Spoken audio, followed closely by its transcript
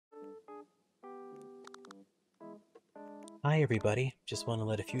Hi everybody, just want to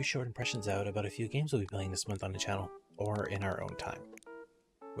let a few short impressions out about a few games we'll be playing this month on the channel, or in our own time.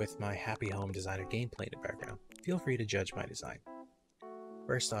 With my Happy Home designer gameplay in the background, feel free to judge my design.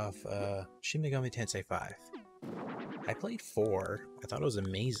 First off, Shin Megami Tensei 5. I played 4, I thought it was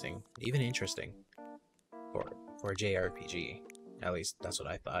amazing, even interesting, for, for a JRPG. At least that's what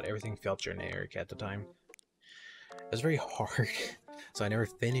I thought, everything felt generic at the time. It was very hard, so I never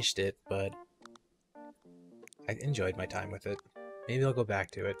finished it, but I enjoyed my time with it. Maybe I'll go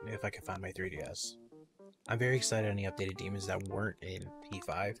back to it if I can find my 3DS. I'm very excited on the updated demons that weren't in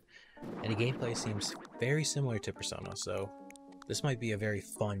P5, and the gameplay seems very similar to Persona, so this might be a very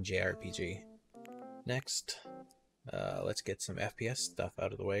fun JRPG. Next, let's get some FPS stuff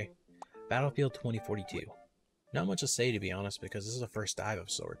out of the way. Battlefield 2042. Not much to say, to be honest, because this is a first dive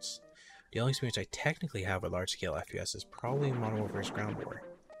of sorts. The only experience I technically have with large-scale FPS is probably Modern Warfare's Ground War,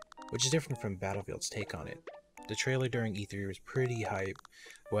 which is different from Battlefield's take on it. The trailer during E3 was pretty hype.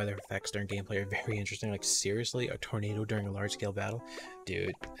 Weather effects during gameplay are very interesting. Like, seriously, a tornado during a large-scale battle?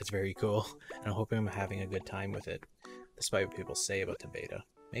 Dude, it's very cool, and I'm hoping I'm having a good time with it, despite what people say about the beta.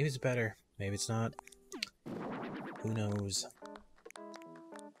 Maybe it's better, maybe it's not. Who knows?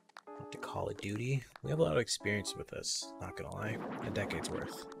 To Call of Duty, we have a lot of experience with this, not gonna lie, a decade's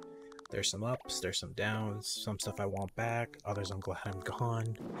worth. There's some ups, there's some downs, some stuff I want back, others I'm glad I'm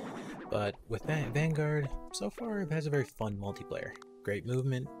gone. But with Vanguard, so far it has a very fun multiplayer. Great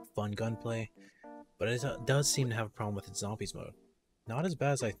movement, fun gunplay, but it does seem to have a problem with its zombies mode. Not as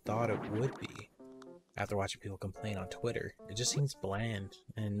bad as I thought it would be after watching people complain on Twitter. It just seems bland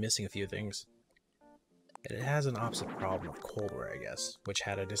and missing a few things. It has an opposite problem of Cold War, I guess, which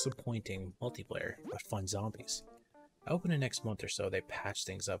had a disappointing multiplayer but fun zombies. I hope in the next month or so they patch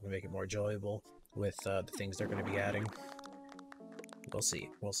things up and make it more enjoyable with the things they're going to be adding. We'll see,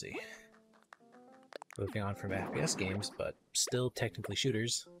 we'll see. Moving on from FPS games, but still technically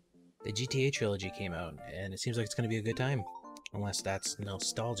shooters, the GTA trilogy came out, and it seems like it's going to be a good time. Unless that's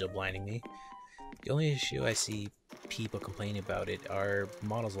nostalgia blinding me. The only issue I see people complaining about it are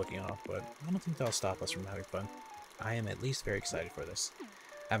models looking off, but I don't think that'll stop us from having fun. I am at least very excited for this.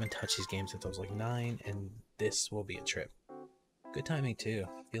 I haven't touched these games since I was like 9, and this will be a trip. Good timing too.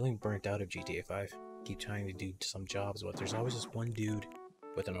 Feeling burnt out of GTA 5. Keep trying to do some jobs, but there's always this one dude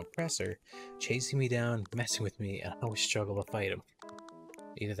with an oppressor chasing me down, messing with me, and I always struggle to fight him.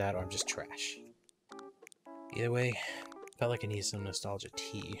 Either that or I'm just trash. Either way, felt like I needed some nostalgia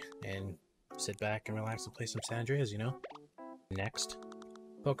tea, and sit back and relax and play some San Andreas, you know? Next,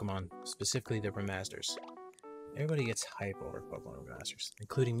 Pokemon, specifically the remasters. Everybody gets hype over Pokemon remasters,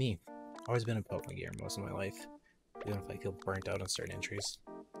 including me. Always been a Pokemon gamer most of my life, even if I feel burnt out on certain entries.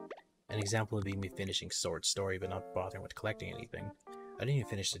 An example would be me finishing Sword Story but not bothering with collecting anything. I didn't even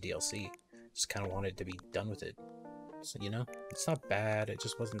finish the DLC, just kind of wanted to be done with it. So, you know, it's not bad, it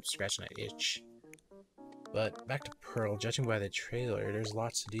just wasn't scratching an itch. But back to Pearl, judging by the trailer, there's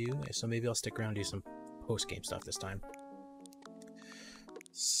lots to do, so maybe I'll stick around and do some post-game stuff this time.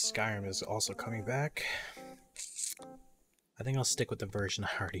 Skyrim is also coming back. I think I'll stick with the version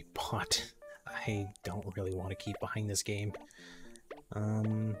I already bought. I don't really want to keep buying this game.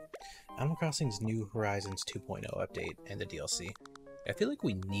 Animal Crossing's New Horizons 2.0 update and the DLC. I feel like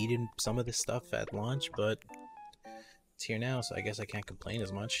we needed some of this stuff at launch, but it's here now, so I guess I can't complain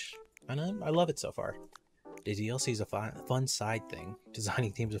as much. And I love it so far. The DLC is a fun side thing.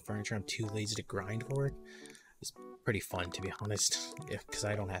 Designing themes of furniture I'm too lazy to grind for it is pretty fun, to be honest, because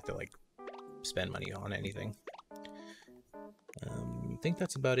I don't have to, like, spend money on anything. I think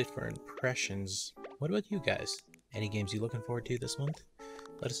that's about it for impressions. What about you guys? Any games you looking forward to this month?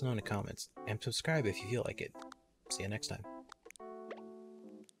 Let us know in the comments, and subscribe if you feel like it. See you next time.